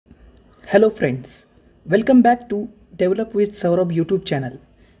Hello friends, welcome back to Develop with Saurabh YouTube channel.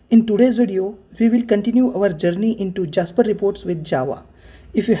 In today's video, we will continue our journey into Jasper Reports with Java.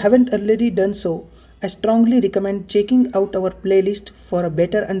 If you haven't already done so, I strongly recommend checking out our playlist for a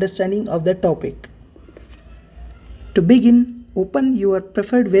better understanding of the topic. To begin, open your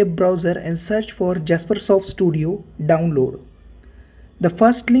preferred web browser and search for JasperSoft Studio download. The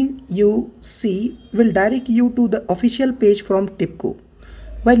first link you see will direct you to the official page from TIBCO.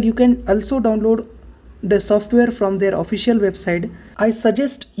 While you can also download the software from their official website, I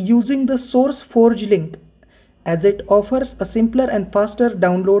suggest using the SourceForge link as it offers a simpler and faster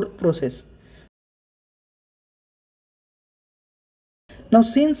download process. Now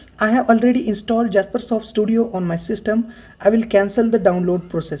since I have already installed JasperSoft Studio on my system, I will cancel the download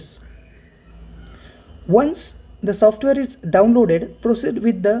process. Once the software is downloaded, proceed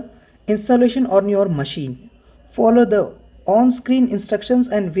with the installation on your machine. Follow the on-screen instructions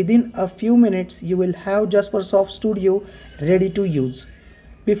and within a few minutes you will have JasperSoft Studio ready to use.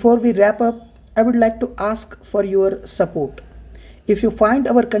 Before we wrap up, I would like to ask for your support. If you find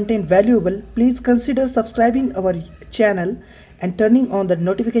our content valuable, please consider subscribing our channel and turning on the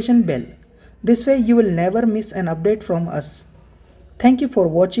notification bell. This way you will never miss an update from us. Thank you for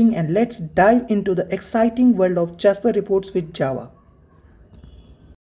watching, and let's dive into the exciting world of Jasper Reports with Java.